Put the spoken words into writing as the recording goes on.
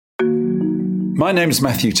My name's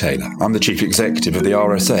Matthew Taylor. I'm the Chief Executive of the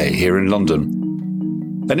RSA here in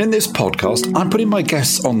London. And in this podcast, I'm putting my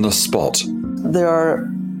guests on the spot. There are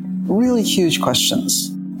really huge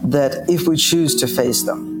questions that if we choose to face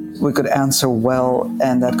them, we could answer well,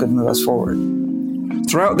 and that could move us forward.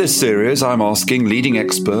 Throughout this series, I'm asking leading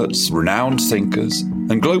experts, renowned thinkers,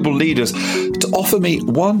 and global leaders to offer me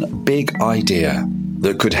one big idea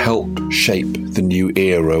that could help shape the new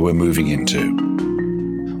era we're moving into.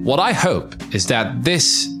 What I hope is that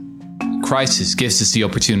this crisis gives us the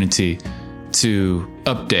opportunity to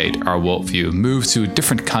update our worldview, move to a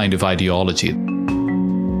different kind of ideology.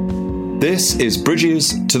 This is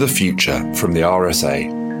Bridges to the Future from the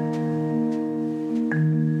RSA.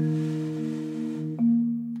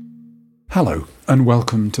 Hello, and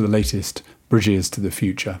welcome to the latest Bridges to the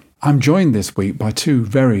Future. I'm joined this week by two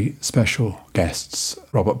very special guests,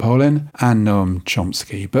 Robert Pollin and Noam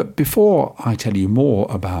Chomsky. But before I tell you more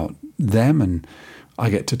about them and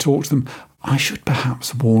I get to talk to them, I should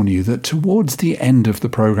perhaps warn you that towards the end of the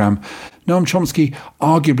programme, Noam Chomsky,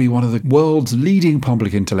 arguably one of the world's leading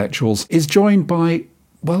public intellectuals, is joined by,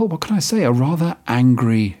 well, what can I say, a rather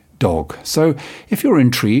angry dog. So if you're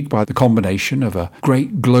intrigued by the combination of a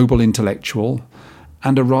great global intellectual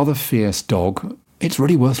and a rather fierce dog, it's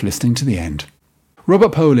really worth listening to the end.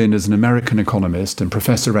 Robert Pollin is an American economist and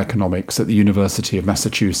professor of economics at the University of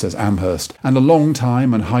Massachusetts Amherst, and a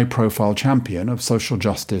long-time and high-profile champion of social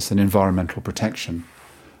justice and environmental protection.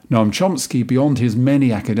 Noam Chomsky, beyond his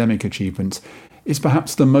many academic achievements, is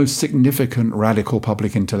perhaps the most significant radical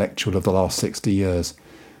public intellectual of the last 60 years.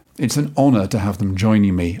 It's an honour to have them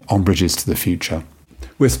joining me on Bridges to the Future.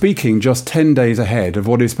 We're speaking just 10 days ahead of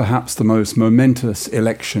what is perhaps the most momentous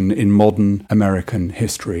election in modern American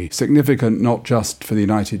history, significant not just for the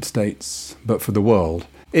United States, but for the world.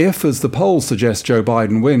 If, as the polls suggest, Joe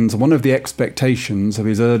Biden wins, one of the expectations of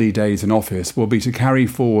his early days in office will be to carry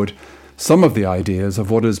forward some of the ideas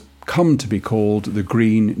of what has come to be called the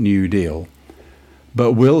Green New Deal.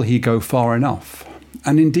 But will he go far enough?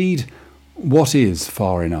 And indeed, what is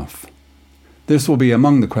far enough? This will be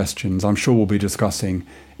among the questions I'm sure we'll be discussing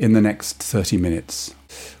in the next 30 minutes.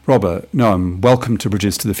 Robert, Noam, welcome to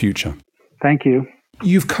Bridges to the Future. Thank you.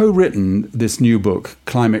 You've co-written this new book,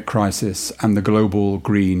 Climate Crisis and the Global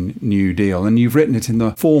Green New Deal, and you've written it in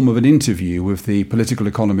the form of an interview with the political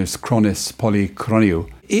economist Chronis Polychroniou.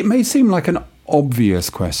 It may seem like an obvious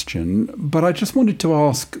question, but I just wanted to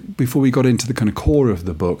ask, before we got into the kind of core of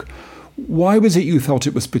the book, why was it you felt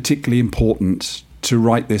it was particularly important to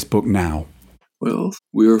write this book now? Well,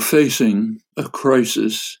 we are facing a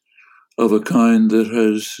crisis of a kind that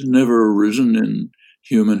has never arisen in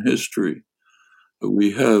human history.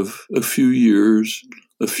 We have a few years,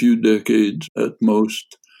 a few decades at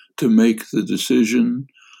most, to make the decision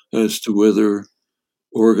as to whether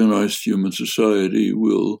organized human society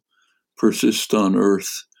will persist on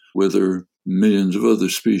Earth, whether millions of other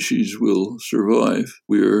species will survive.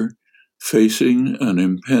 We are facing an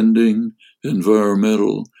impending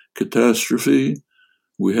environmental catastrophe.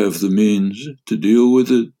 We have the means to deal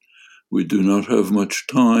with it. We do not have much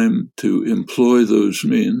time to employ those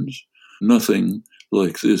means. Nothing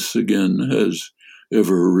like this, again, has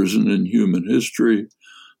ever arisen in human history. It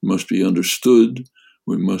must be understood.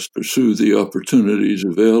 We must pursue the opportunities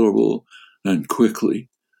available and quickly.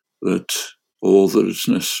 That's all that it's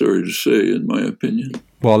necessary to say, in my opinion.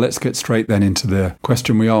 Well, let's get straight then into the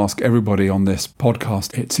question we ask everybody on this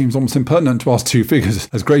podcast. It seems almost impertinent to ask two figures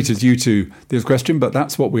as great as you two this question, but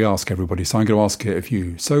that's what we ask everybody, so I'm going to ask it of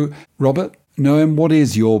you. So, Robert, Noam, what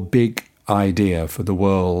is your big idea for the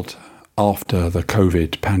world after the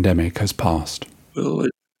COVID pandemic has passed? Well, I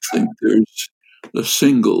think there's a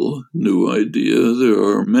single new idea. There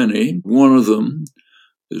are many. One of them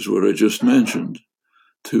is what I just mentioned,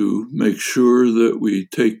 to make sure that we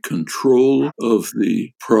take control of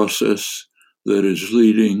the process that is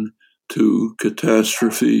leading to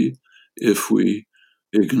catastrophe if we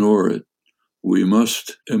ignore it. We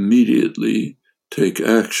must immediately take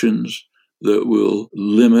actions that will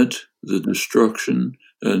limit the destruction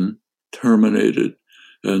and terminate it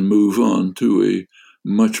and move on to a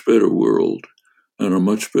much better world. And a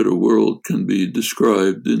much better world can be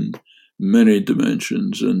described in many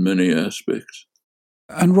dimensions and many aspects.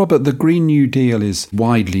 And Robert, the Green New Deal is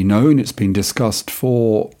widely known. It's been discussed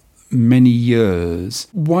for many years.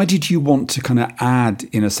 Why did you want to kind of add,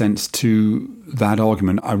 in a sense, to that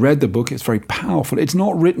argument? I read the book. It's very powerful. It's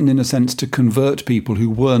not written, in a sense, to convert people who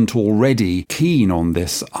weren't already keen on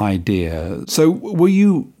this idea. So were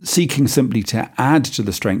you seeking simply to add to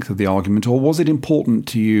the strength of the argument, or was it important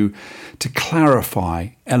to you to clarify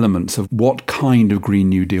elements of what kind of Green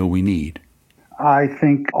New Deal we need? I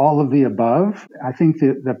think all of the above. I think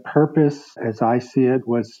that the purpose, as I see it,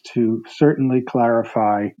 was to certainly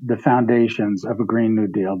clarify the foundations of a Green New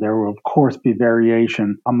Deal. There will, of course, be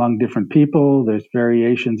variation among different people. There's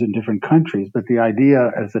variations in different countries, but the idea,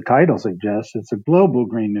 as the title suggests, it's a global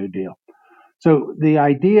Green New Deal. So the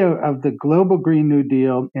idea of the global Green New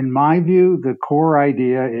Deal, in my view, the core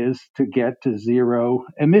idea is to get to zero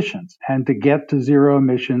emissions, and to get to zero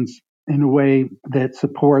emissions in a way that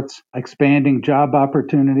supports expanding job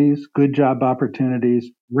opportunities, good job opportunities,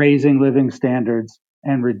 raising living standards,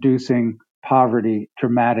 and reducing poverty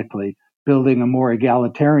dramatically, building a more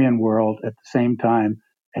egalitarian world at the same time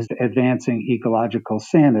as advancing ecological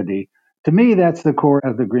sanity. To me, that's the core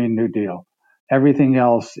of the Green New Deal. Everything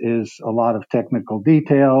else is a lot of technical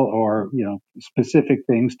detail or, specific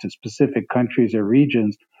things to specific countries or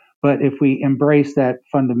regions. But if we embrace that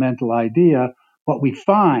fundamental idea, what we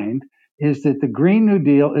find is that the Green New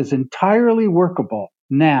Deal is entirely workable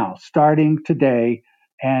now, starting today,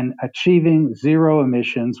 and achieving zero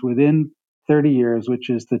emissions within 30 years, which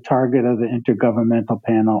is the target of the Intergovernmental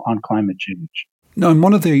Panel on Climate Change. No, and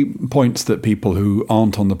one of the points that people who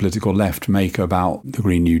aren't on the political left make about the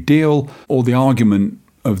Green New Deal, or the argument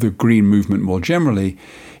of the green movement more generally,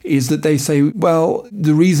 is that they say, well,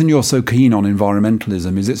 the reason you're so keen on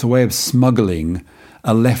environmentalism is it's a way of smuggling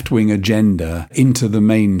a left-wing agenda into the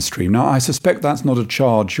mainstream. Now, I suspect that's not a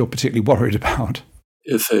charge you're particularly worried about.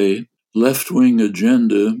 If a left-wing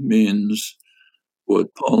agenda means what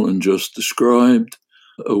Pauline just described,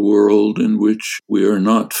 a world in which we are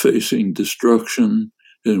not facing destruction,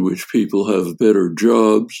 in which people have better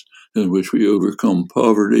jobs, in which we overcome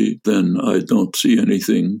poverty, then I don't see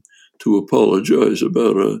anything to apologize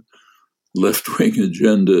about a left-wing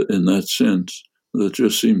agenda in that sense. That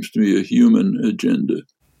just seems to be a human agenda.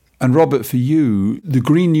 And Robert, for you, the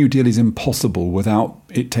Green New Deal is impossible without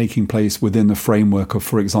it taking place within the framework of,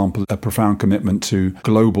 for example, a profound commitment to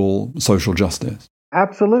global social justice.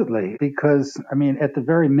 Absolutely, because, at the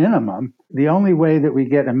very minimum, the only way that we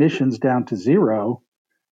get emissions down to zero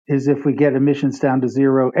is if we get emissions down to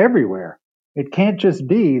zero everywhere. It can't just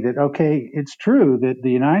be that, okay, it's true that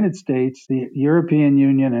the United States, the European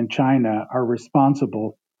Union, and China are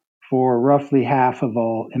responsible for roughly half of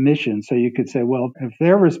all emissions. So you could say, well, if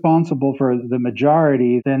they're responsible for the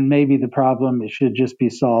majority, then maybe the problem should just be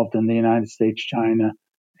solved in the United States, China,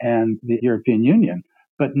 and the European Union.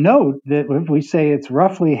 But note that if we say it's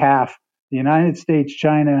roughly half, the United States,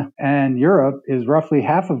 China, and Europe is roughly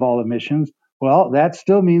half of all emissions, well, that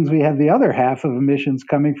still means we have the other half of emissions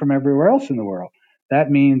coming from everywhere else in the world. That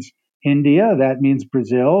means India, that means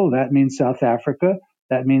Brazil, that means South Africa,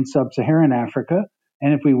 that means Sub-Saharan Africa.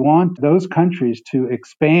 And if we want those countries to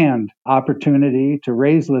expand opportunity, to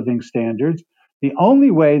raise living standards, the only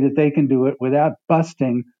way that they can do it without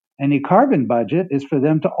busting any carbon budget is for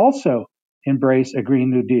them to also embrace a Green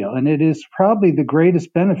New Deal. And it is probably the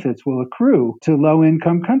greatest benefits will accrue to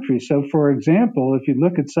low-income countries. So, for example, if you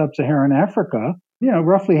look at Sub-Saharan Africa,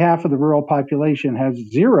 roughly half of the rural population has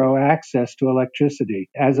zero access to electricity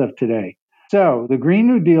as of today. So the Green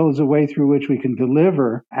New Deal is a way through which we can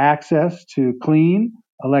deliver access to clean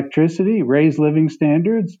electricity, raise living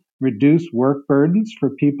standards, reduce work burdens for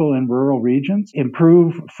people in rural regions,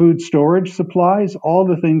 improve food storage supplies, all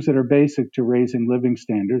the things that are basic to raising living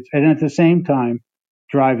standards, and at the same time,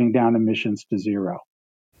 driving down emissions to zero.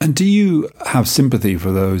 And do you have sympathy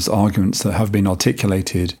for those arguments that have been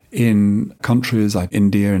articulated in countries like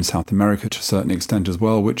India and South America to a certain extent as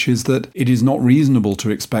well, which is that it is not reasonable to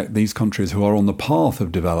expect these countries who are on the path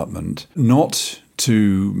of development not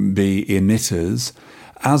to be emitters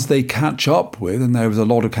as they catch up with, and there was a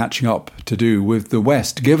lot of catching up to do with the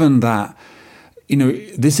West, given that,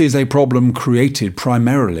 this is a problem created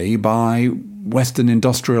primarily by Western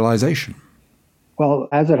industrialization? Well,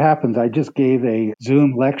 as it happens, I just gave a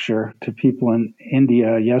Zoom lecture to people in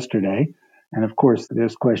India yesterday. And of course,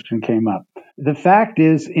 this question came up. The fact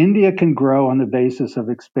is, India can grow on the basis of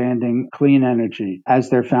expanding clean energy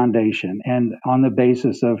as their foundation and on the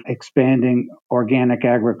basis of expanding organic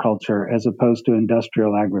agriculture as opposed to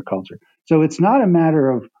industrial agriculture. So it's not a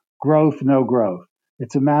matter of growth, no growth.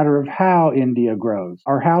 It's a matter of how India grows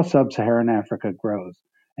or how Sub-Saharan Africa grows.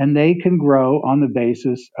 And they can grow on the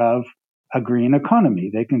basis of a green economy.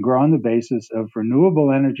 They can grow on the basis of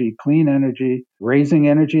renewable energy, clean energy, raising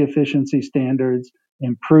energy efficiency standards,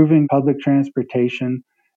 improving public transportation,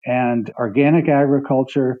 and organic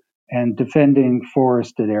agriculture, and defending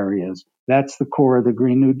forested areas. That's the core of the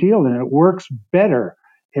Green New Deal, and it works better.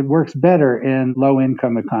 It works better in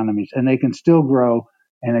low-income economies, and they can still grow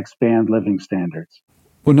and expand living standards.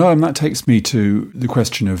 Well, no, and that takes me to the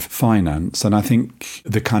question of finance. And I think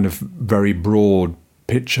the kind of very broad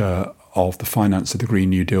picture of the finance of the Green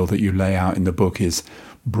New Deal that you lay out in the book is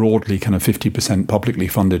broadly kind of 50% publicly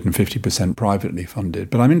funded and 50% privately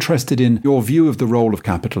funded. But I'm interested in your view of the role of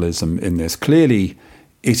capitalism in this. Clearly,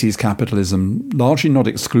 it is capitalism, largely not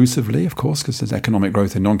exclusively, of course, because there's economic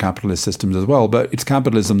growth in non-capitalist systems as well, but it's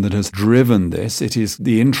capitalism that has driven this. It is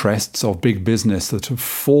the interests of big business that have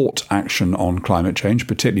fought action on climate change,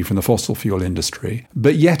 particularly from the fossil fuel industry.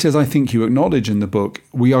 But yet, as I think you acknowledge in the book,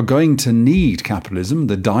 we are going to need capitalism,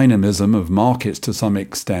 the dynamism of markets to some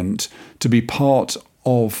extent, to be part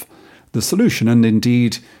of the solution. And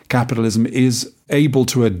indeed, capitalism is able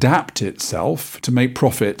to adapt itself to make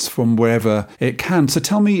profits from wherever it can. So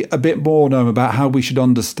tell me a bit more, Noam, about how we should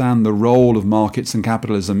understand the role of markets and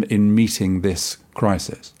capitalism in meeting this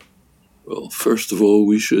crisis. Well, first of all,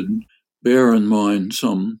 we should bear in mind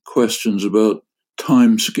some questions about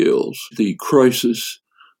timescales. The crisis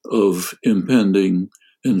of impending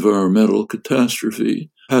environmental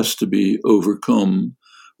catastrophe has to be overcome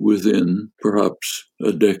within perhaps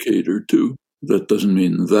a decade or two. That doesn't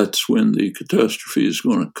mean that's when the catastrophe is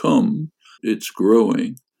going to come. It's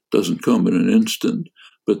growing, doesn't come in an instant,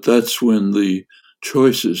 but that's when the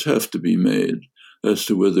choices have to be made as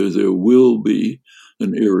to whether there will be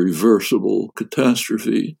an irreversible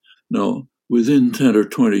catastrophe. Now, within 10 or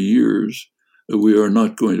 20 years, we are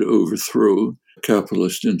not going to overthrow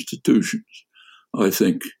capitalist institutions. I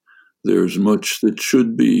think there's much that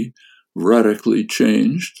should be radically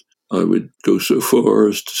changed. I would go so far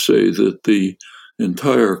as to say that the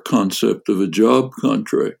entire concept of a job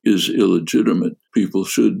contract is illegitimate. People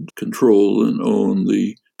should control and own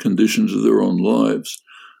the conditions of their own lives.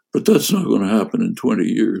 But that's not going to happen in 20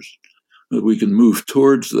 years. We can move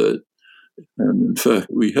towards that. And in fact,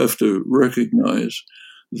 we have to recognize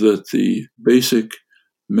that the basic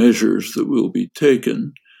measures that will be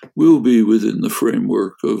taken will be within the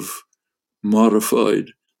framework of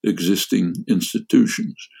modified existing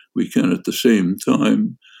institutions. We can at the same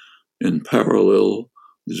time, in parallel,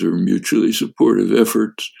 these are mutually supportive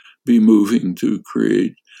efforts, be moving to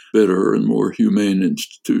create better and more humane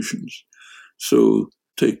institutions. So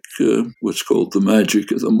take what's called the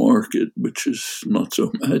magic of the market, which is not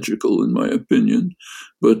so magical in my opinion,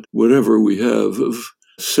 but whatever we have of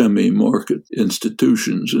semi-market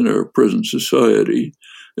institutions in our present society,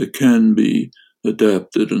 it can be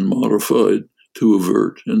adapted and modified to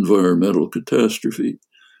avert environmental catastrophe.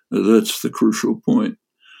 That's the crucial point.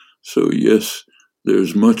 So yes,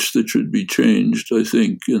 there's much that should be changed, I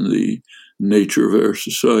think, in the nature of our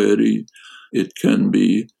society. It can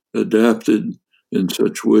be adapted in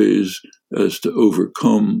such ways as to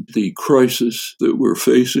overcome the crisis that we're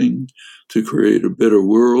facing, to create a better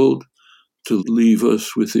world, to leave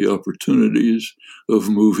us with the opportunities of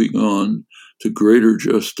moving on to greater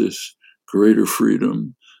justice, greater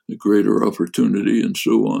freedom, greater opportunity, and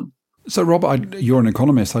so on. So, Rob, you're an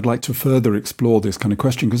economist. I'd like to further explore this kind of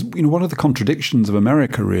question because, one of the contradictions of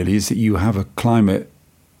America really is that you have a climate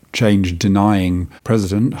change denying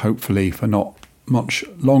president, hopefully for not much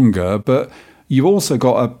longer, but you've also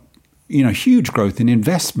got a huge growth in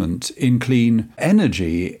investment in clean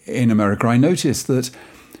energy in America. I noticed that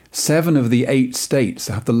 7 of the 8 states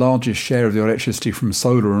that have the largest share of the electricity from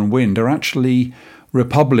solar and wind are actually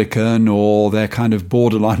Republican, or they're kind of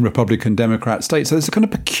borderline Republican Democrat states. So there's a kind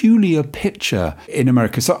of peculiar picture in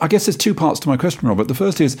America. So I guess there's 2 parts to my question, Robert. The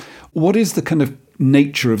first is, what is the kind of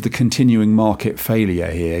nature of the continuing market failure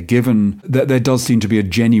here, given that there does seem to be a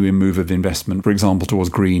genuine move of investment, for example, towards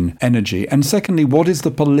green energy? And secondly, what is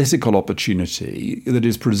the political opportunity that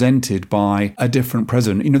is presented by a different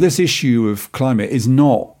president? This issue of climate is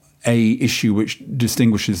not a issue which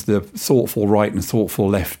distinguishes the thoughtful right and thoughtful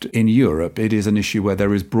left in Europe. It is an issue where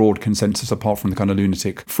there is broad consensus apart from the kind of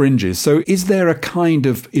lunatic fringes. So is there a kind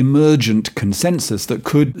of emergent consensus that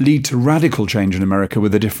could lead to radical change in America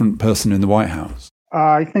with a different person in the White House?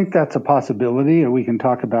 I think that's a possibility. We can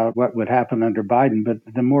talk about what would happen under Biden, but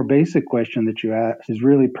the more basic question that you asked is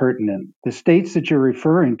really pertinent. The states that you're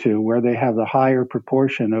referring to, where they have the higher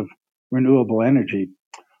proportion of renewable energy,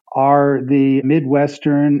 are the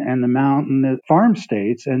Midwestern and the mountain farm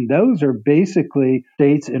states. And those are basically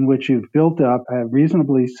states in which you've built up a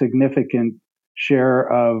reasonably significant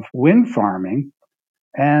share of wind farming.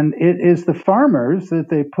 And it is the farmers that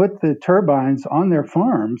they put the turbines on their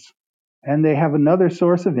farms, and they have another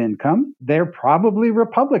source of income. They're probably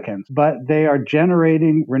Republicans, but they are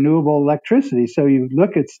generating renewable electricity. So you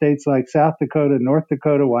look at states like South Dakota, North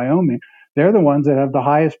Dakota, Wyoming, they're the ones that have the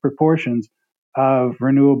highest proportions of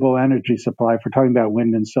renewable energy supply. If we're talking about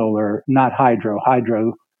wind and solar, not hydro.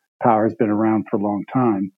 Hydro power has been around for a long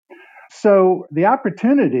time. So the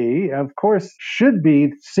opportunity, of course, should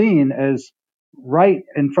be seen as right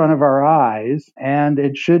in front of our eyes, and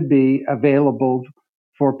it should be available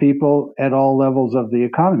for people at all levels of the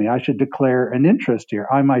economy. I should declare an interest here.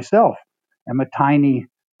 I myself am a tiny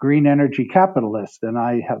green energy capitalist, and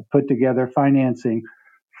I have put together financing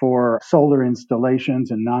for solar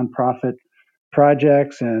installations and nonprofit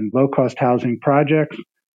projects and low-cost housing projects.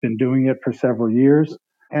 Been doing it for several years.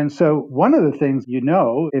 And so one of the things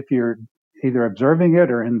if you're either observing it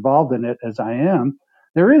or involved in it, as I am,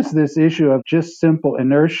 there is this issue of just simple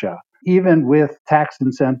inertia, even with tax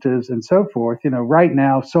incentives and so forth. Right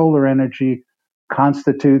now, solar energy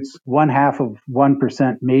constitutes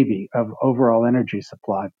 0.5% maybe of overall energy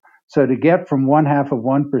supply. So to get from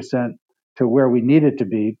 0.5% to where we need it to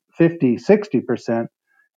be, 50, 60%,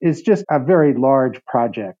 is just a very large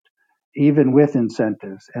project, even with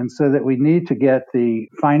incentives. And so that we need to get the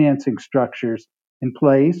financing structures in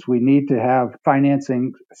place. We need to have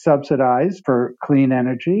financing subsidized for clean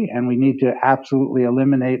energy, and we need to absolutely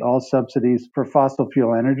eliminate all subsidies for fossil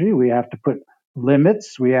fuel energy. We have to put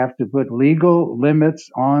limits. We have to put legal limits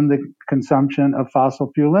on the consumption of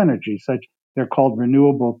fossil fuel energy. They're called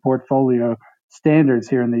renewable portfolio standards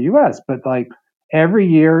here in the US. But like every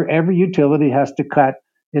year, every utility has to cut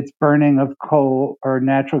its burning of coal or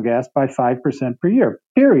natural gas by 5% per year,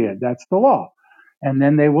 period. That's the law. And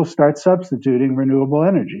then they will start substituting renewable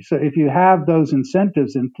energy. So if you have those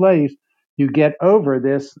incentives in place, you get over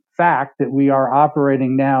this fact that we are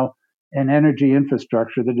operating now an energy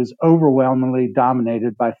infrastructure that is overwhelmingly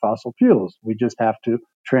dominated by fossil fuels. We just have to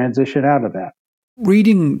transition out of that.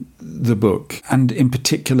 Reading the book, and in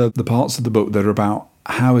particular the parts of the book that are about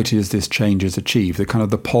how it is this change is achieved, the kind of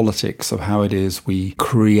the politics of how it is we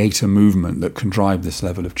create a movement that can drive this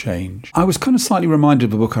level of change. I was kind of slightly reminded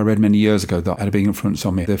of a book I read many years ago that had a big influence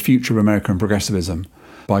on me, The Future of American Progressivism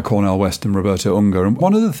by Cornel West and Roberto Unger. And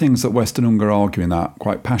one of the things that West and Unger argue in that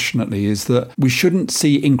quite passionately is that we shouldn't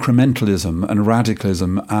see incrementalism and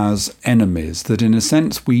radicalism as enemies, that in a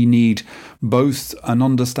sense we need both an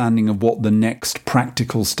understanding of what the next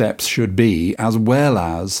practical steps should be, as well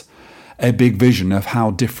as a big vision of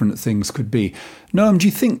how different things could be. Noam, do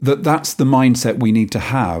you think that that's the mindset we need to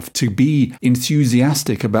have, to be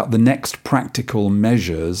enthusiastic about the next practical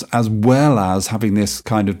measures as well as having this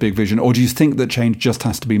kind of big vision? Or do you think that change just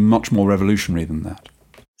has to be much more revolutionary than that?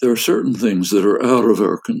 There are certain things that are out of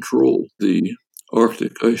our control. The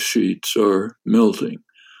Arctic ice sheets are melting.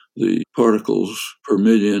 The particles per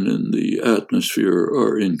million in the atmosphere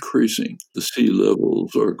are increasing. The sea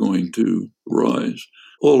levels are going to rise.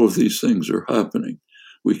 All of these things are happening.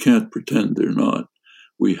 We can't pretend they're not.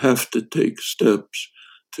 We have to take steps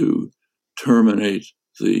to terminate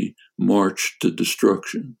the march to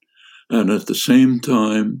destruction. And at the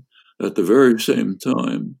very same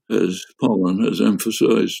time, as Pollan has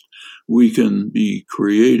emphasized, we can be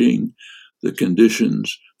creating the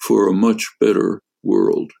conditions for a much better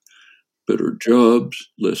world. Better jobs,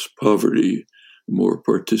 less poverty, more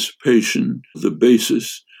participation, the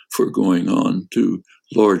basis for going on to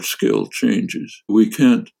large-scale changes. We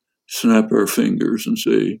can't snap our fingers and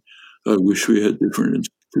say, I wish we had different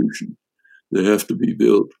institutions. They have to be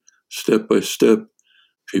built step by step.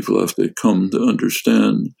 People have to come to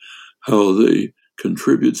understand how they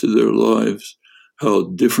contribute to their lives, how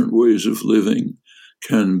different ways of living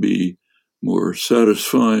can be more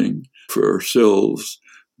satisfying for ourselves,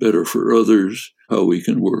 better for others, how we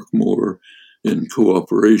can work more in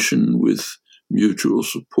cooperation with mutual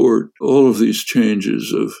support. All of these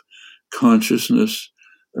changes of consciousness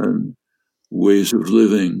and ways of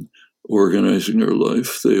living, organizing our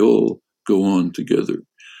life, they all go on together.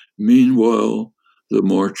 Meanwhile, the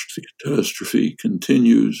march to catastrophe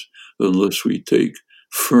continues unless we take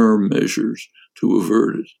firm measures to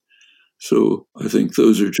avert it. So I think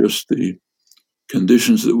those are just the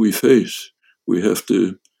conditions that we face. We have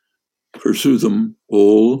to pursue them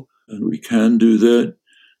all, and we can do that.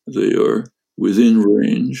 They are within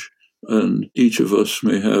range, and each of us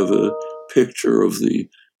may have a picture of the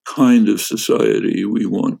kind of society we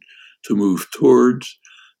want to move towards,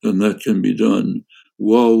 and that can be done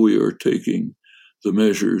while we are taking the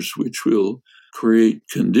measures which will create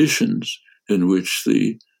conditions in which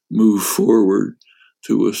the move forward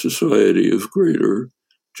to a society of greater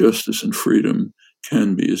justice and freedom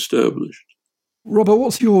can be established. Robert,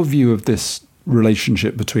 what's your view of this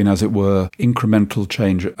relationship between, as it were, incremental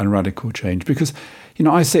change and radical change? Because,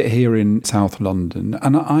 I sit here in South London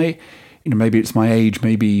and I maybe it's my age,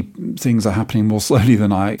 maybe things are happening more slowly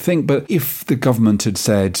than I think. But if the government had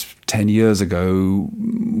said 10 years ago,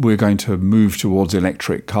 we're going to move towards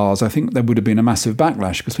electric cars, I think there would have been a massive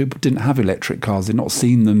backlash because people didn't have electric cars. They'd not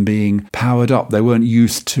seen them being powered up. They weren't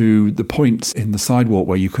used to the points in the sidewalk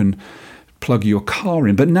where you can plug your car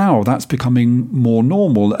in. But now that's becoming more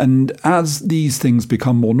normal. And as these things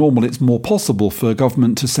become more normal, it's more possible for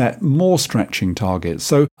government to set more stretching targets.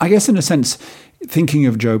 So I guess in a sense, thinking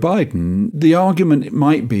of Joe Biden, the argument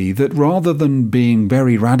might be that rather than being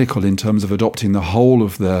very radical in terms of adopting the whole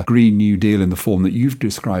of the Green New Deal in the form that you've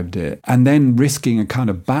described it, and then risking a kind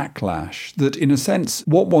of backlash, that in a sense,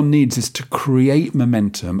 what one needs is to create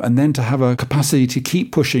momentum and then to have a capacity to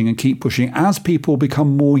keep pushing as people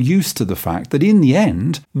become more used to the fact that in the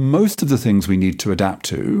end, most of the things we need to adapt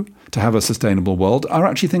to have a sustainable world are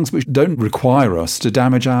actually things which don't require us to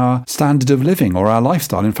damage our standard of living or our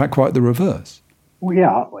lifestyle. In fact, quite the reverse. Well,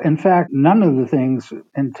 yeah, in fact, none of the things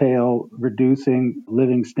entail reducing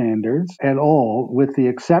living standards at all, with the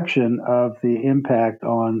exception of the impact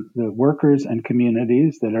on the workers and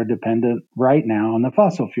communities that are dependent right now on the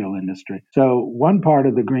fossil fuel industry. So one part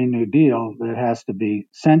of the Green New Deal that has to be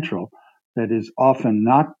central, that is often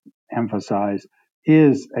not emphasized,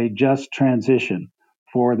 is a just transition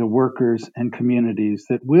for the workers and communities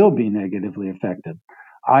that will be negatively affected.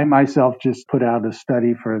 I myself just put out a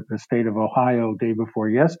study for the state of Ohio day before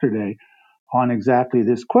yesterday on exactly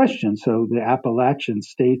this question. So the Appalachian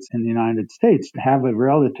states in the United States have a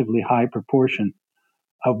relatively high proportion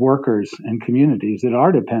of workers and communities that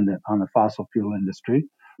are dependent on the fossil fuel industry.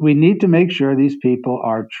 We need to make sure these people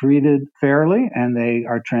are treated fairly and they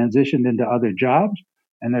are transitioned into other jobs,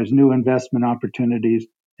 and there's new investment opportunities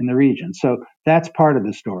in the region. So that's part of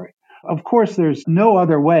the story. Of course, there's no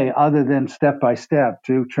other way other than step by step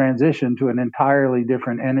to transition to an entirely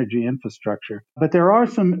different energy infrastructure. But there are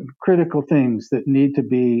some critical things that need to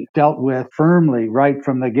be dealt with firmly right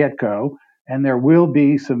from the get-go, and there will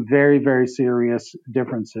be some very, very serious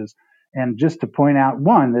differences. And just to point out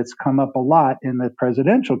one that's come up a lot in the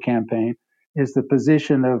presidential campaign is the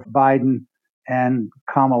position of Biden and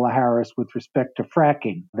Kamala Harris with respect to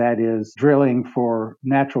fracking, that is, drilling for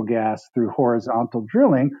natural gas through horizontal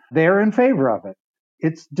drilling. They're in favor of it.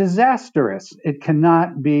 It's disastrous. It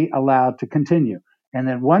cannot be allowed to continue. And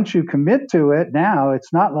then once you commit to it, now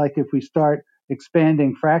it's not like if we start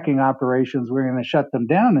expanding fracking operations, we're going to shut them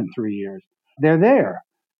down in 3 years. They're there.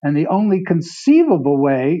 And the only conceivable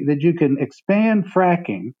way that you can expand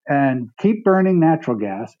fracking and keep burning natural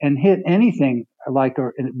gas and hit anything like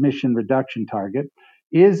an emission reduction target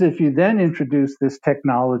is if you then introduce this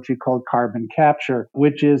technology called carbon capture,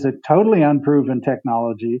 which is a totally unproven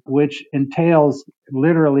technology, which entails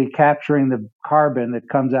literally capturing the carbon that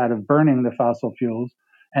comes out of burning the fossil fuels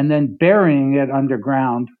and then burying it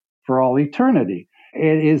underground for all eternity.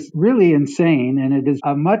 It is really insane, and it is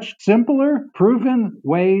a much simpler, proven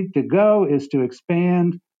way to go is to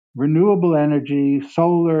expand renewable energy,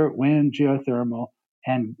 solar, wind, geothermal,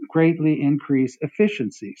 and greatly increase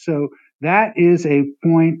efficiency. So that is a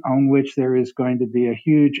point on which there is going to be a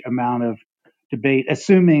huge amount of debate,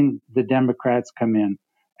 assuming the Democrats come in,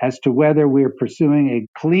 as to whether we're pursuing a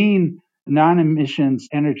clean, non-emissions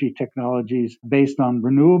energy technologies based on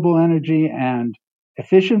renewable energy and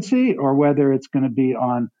efficiency, or whether it's going to be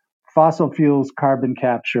on fossil fuels, carbon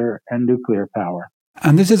capture, and nuclear power.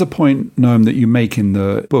 And this is a point, Noam, that you make in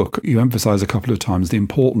the book. You emphasize a couple of times the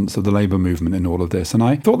importance of the labour movement in all of this. And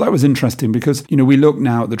I thought that was interesting because, we look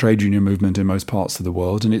now at the trade union movement in most parts of the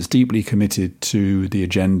world, and it's deeply committed to the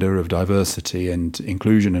agenda of diversity and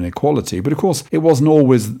inclusion and equality. But of course, it wasn't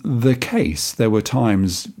always the case. There were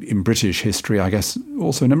times in British history, I guess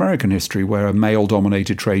also in American history, where a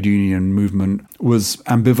male-dominated trade union movement was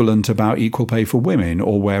ambivalent about equal pay for women,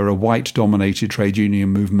 or where a white-dominated trade union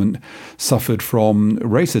movement suffered from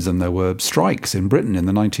racism. There were strikes in Britain in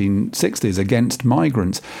the 1960s against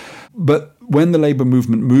migrants. But when the labour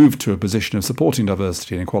movement moved to a position of supporting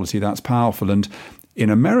diversity and equality, that's powerful. And in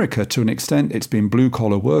America, to an extent, it's been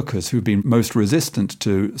blue-collar workers who've been most resistant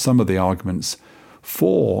to some of the arguments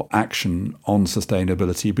for action on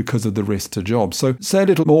sustainability because of the risk to jobs. So say a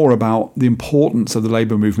little more about the importance of the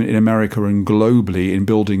labour movement in America and globally in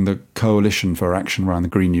building the coalition for action around the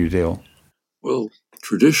Green New Deal. Well,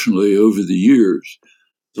 traditionally, over the years,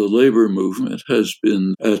 the labor movement has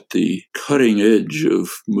been at the cutting edge of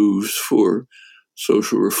moves for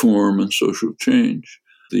social reform and social change.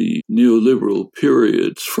 The neoliberal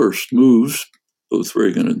period's first moves, both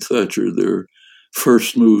Reagan and Thatcher, their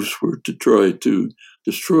first moves were to try to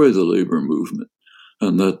destroy the labor movement.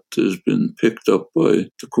 And that has been picked up by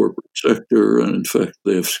the corporate sector. And in fact,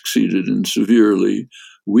 they have succeeded in severely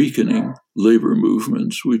weakening labor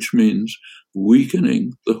movements, which means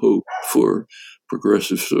weakening the hope for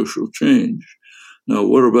progressive social change. Now,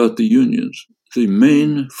 what about the unions? The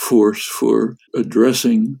main force for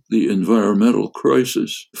addressing the environmental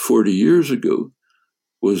crisis 40 years ago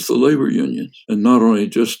was the labor unions. And not only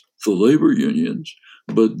just the labor unions,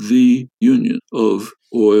 but the union of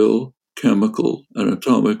oil, chemical, and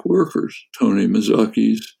atomic workers, Tony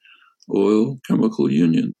Mazzacchi's Oil Chemical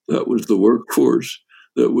Union. That was the workforce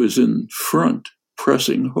that was in front,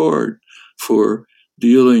 pressing hard for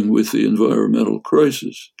dealing with the environmental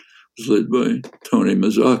crisis. It was led by Tony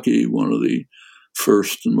Mazzacchi, one of the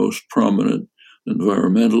first and most prominent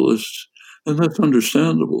environmentalists, and that's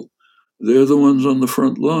understandable. They're the ones on the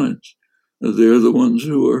front lines. They're the ones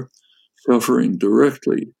who are suffering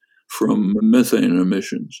directly from methane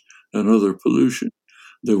emissions and other pollution.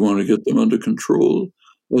 They want to get them under control,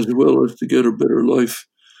 as well as to get a better life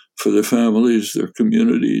for their families, their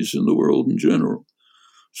communities, and the world in general.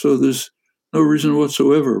 So there's no reason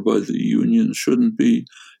whatsoever why the unions shouldn't be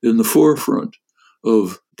in the forefront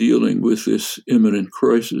of dealing with this imminent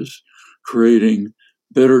crisis, creating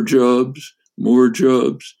better jobs, more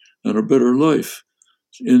jobs, and a better life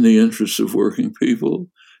in the interests of working people.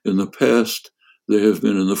 In the past, they have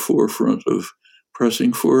been in the forefront of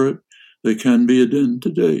pressing for it. They can be again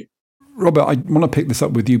today. Robert, I want to pick this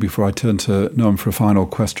up with you before I turn to Noam for a final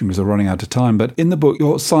question because we're running out of time. But in the book,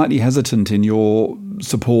 you're slightly hesitant in your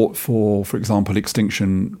support for example,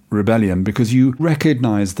 Extinction Rebellion, because you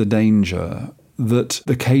recognise the danger that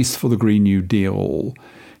the case for the Green New Deal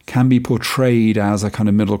can be portrayed as a kind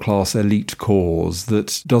of middle-class elite cause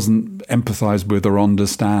that doesn't empathise with or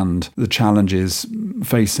understand the challenges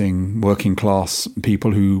facing working-class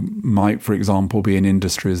people who might, for example, be in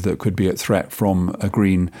industries that could be at threat from a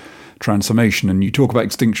green transformation. And you talk about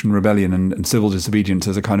Extinction Rebellion and civil disobedience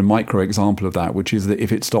as a kind of micro example of that, which is that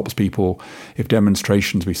if it stops people, if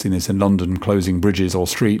demonstrations, we've seen this in London, closing bridges or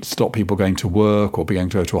streets, stop people going to work or being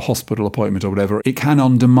to go to a hospital appointment or whatever, it can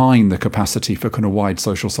undermine the capacity for kind of wide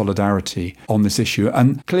social solidarity on this issue.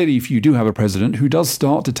 And clearly, if you do have a president who does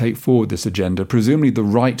start to take forward this agenda, presumably the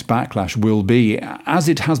right backlash will be, as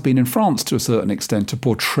it has been in France to a certain extent, to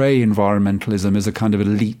portray environmentalism as a kind of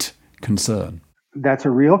elite concern. That's a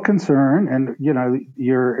real concern. And,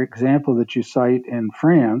 your example that you cite in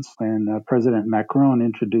France, when President Macron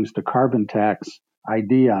introduced a carbon tax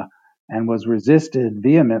idea and was resisted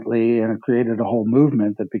vehemently, and it created a whole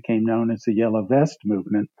movement that became known as the Yellow Vest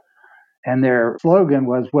movement. And their slogan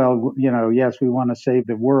was, yes, we want to save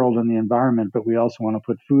the world and the environment, but we also want to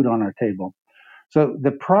put food on our table. So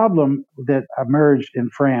the problem that emerged in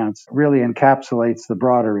France really encapsulates the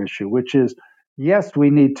broader issue, which is, yes, we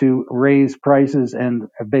need to raise prices and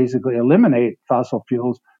basically eliminate fossil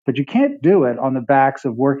fuels, but you can't do it on the backs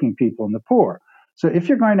of working people and the poor. So if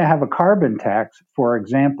you're going to have a carbon tax, for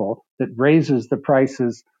example, that raises the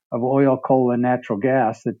prices of oil, coal, and natural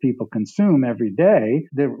gas that people consume every day,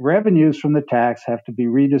 the revenues from the tax have to be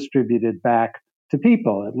redistributed back to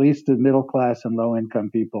people, at least to middle class and low income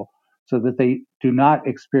people, so that they do not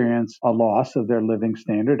experience a loss of their living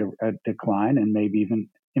standard, a decline, and maybe even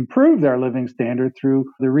improve their living standard through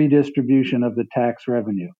the redistribution of the tax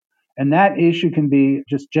revenue. And that issue can be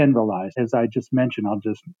just generalized. As I just mentioned, I'll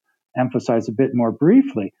just emphasize a bit more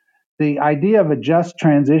briefly. The idea of a just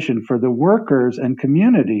transition for the workers and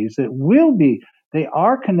communities they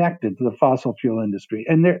are connected to the fossil fuel industry.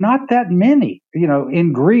 And they're not that many.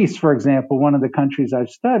 In Greece, for example, one of the countries I've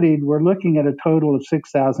studied, we're looking at a total of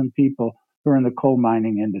 6,000 people who are in the coal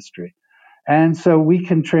mining industry. And so we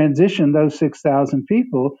can transition those 6,000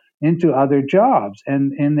 people into other jobs.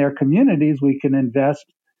 And in their communities, we can invest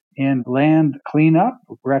in land cleanup,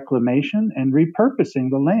 reclamation, and repurposing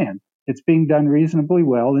the land. It's being done reasonably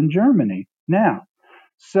well in Germany now.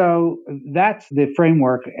 So that's the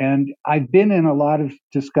framework. And I've been in a lot of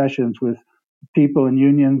discussions with people in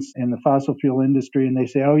unions in the fossil fuel industry, and they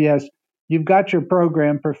say, oh, yes, you've got your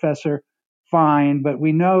program, Professor, fine, but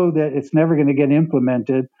we know that it's never going to get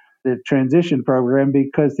implemented, the transition program,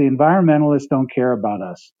 because the environmentalists don't care about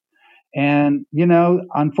us. And,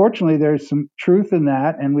 unfortunately, there's some truth in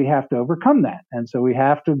that, and we have to overcome that. And so we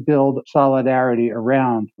have to build solidarity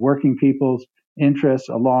around working people's interests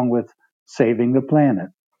along with saving the planet.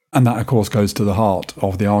 And that, of course, goes to the heart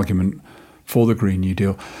of the argument for the Green New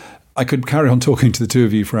Deal. I could carry on talking to the two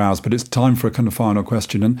of you for hours, but it's time for a kind of final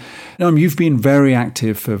question. And Noam, you've been very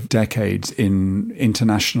active for decades in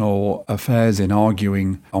international affairs, in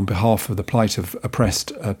arguing on behalf of the plight of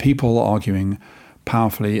oppressed people, arguing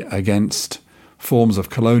powerfully against forms of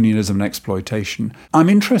colonialism and exploitation. I'm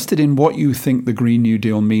interested in what you think the Green New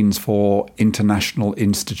Deal means for international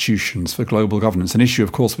institutions, for global governance, an issue,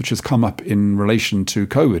 of course, which has come up in relation to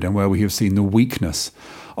COVID and where we have seen the weakness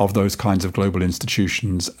of those kinds of global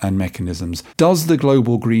institutions and mechanisms. Does the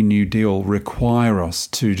global Green New Deal require us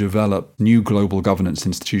to develop new global governance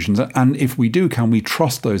institutions? And if we do, can we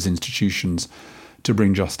trust those institutions to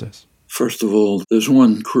bring justice? First of all, there's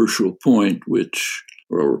one crucial point which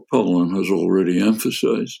Robert Pollin has already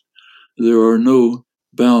emphasized. There are no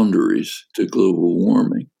boundaries to global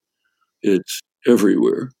warming. It's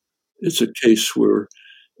everywhere. It's a case where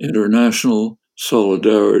international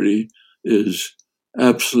solidarity is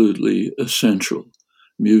absolutely essential.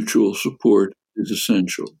 Mutual support is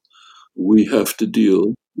essential. We have to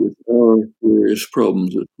deal with our various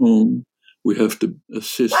problems at home. We have to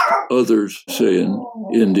assist others, say in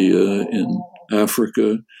India, in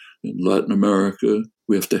Africa, in Latin America.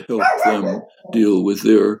 We have to help them deal with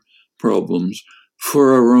their problems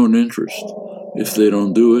for our own interest. If they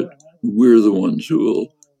don't do it, we're the ones who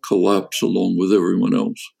will collapse along with everyone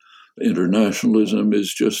else. Internationalism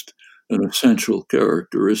is just an essential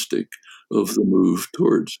characteristic of the move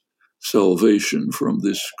towards salvation from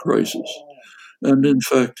this crisis. And in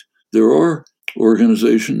fact, there are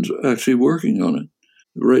organizations actually working on it.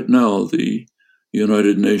 Right now, the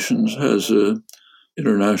United Nations has an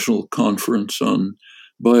international conference on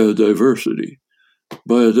biodiversity.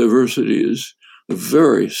 Biodiversity is a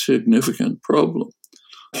very significant problem.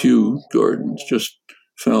 Kew Gardens just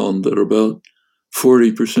found that about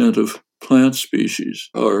 40% of plant species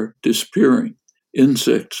are disappearing,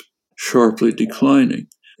 insects sharply declining.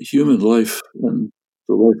 Human life and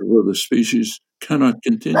the life of other species cannot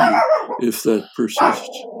continue if that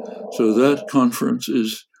persists. So that conference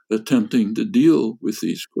is attempting to deal with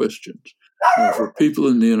these questions. Now, for people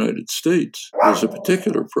in the United States, there's a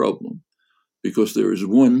particular problem because there is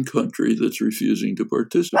one country that's refusing to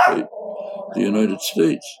participate, the United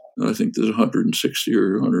States. And I think there's 160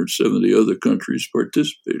 or 170 other countries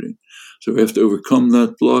participating. So we have to overcome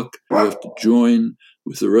that block. We have to join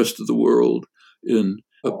with the rest of the world in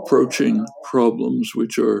approaching problems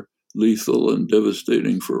which are lethal and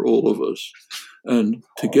devastating for all of us. And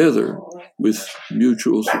together, with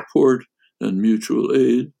mutual support and mutual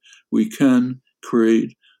aid, we can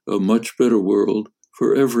create a much better world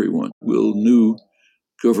for everyone. Will new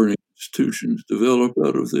governing institutions develop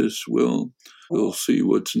out of this? We'll see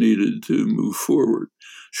what's needed to move forward.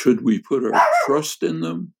 Should we put our trust in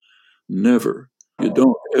them? Never. You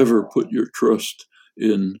don't ever put your trust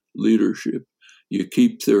in leadership. You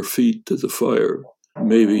keep their feet to the fire.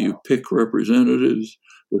 Maybe you pick representatives,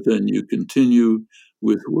 but then you continue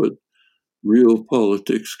with what real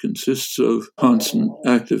politics consists of, constant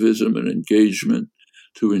activism and engagement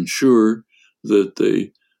to ensure that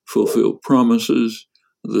they fulfill promises,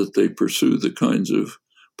 that they pursue the kinds of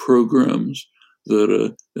programs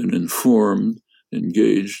that an informed,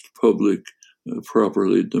 engaged public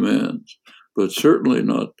properly demands, but certainly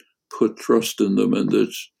not put trust in them and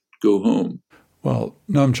just go home. Well,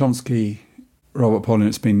 Noam Chomsky, Robert Pollin,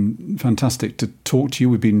 it's been fantastic to talk to you.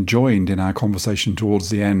 We've been joined in our conversation towards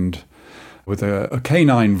the end with a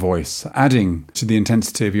canine voice, adding to the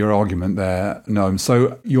intensity of your argument there, Noam.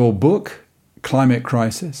 So your book, Climate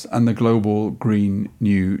Crisis and the Global Green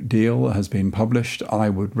New Deal, has been published. I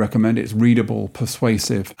would recommend it. It's readable,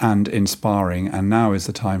 persuasive and inspiring. And now is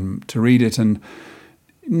the time to read it. And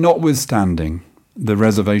notwithstanding the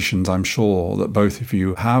reservations I'm sure that both of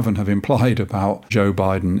you have and have implied about Joe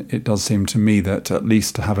Biden, it does seem to me that at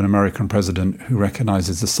least to have an American president who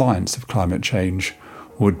recognizes the science of climate change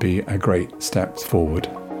would be a great step forward.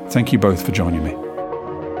 Thank you both for joining me.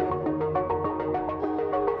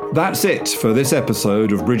 That's it for this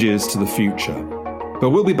episode of Bridges to the Future. But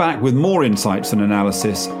we'll be back with more insights and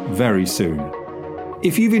analysis very soon.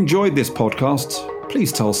 If you've enjoyed this podcast,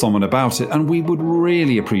 please tell someone about it, and we would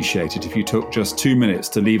really appreciate it if you took just 2 minutes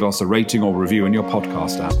to leave us a rating or review in your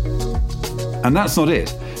podcast app. And that's not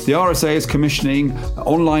it. The RSA is commissioning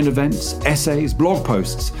online events, essays, blog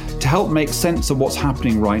posts to help make sense of what's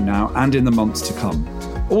happening right now and in the months to come.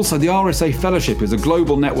 Also, the RSA Fellowship is a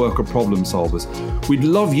global network of problem solvers. We'd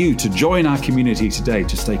love you to join our community today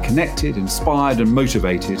to stay connected, inspired and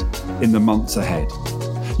motivated in the months ahead.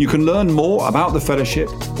 You can learn more about the Fellowship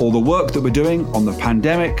or the work that we're doing on the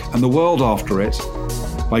pandemic and the world after it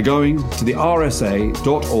by going to the rsa.org.uk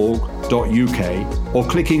or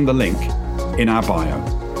clicking the link in our bio.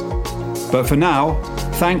 But for now,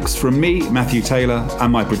 thanks from me, Matthew Taylor,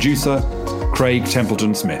 and my producer, Craig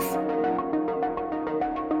Templeton-Smith.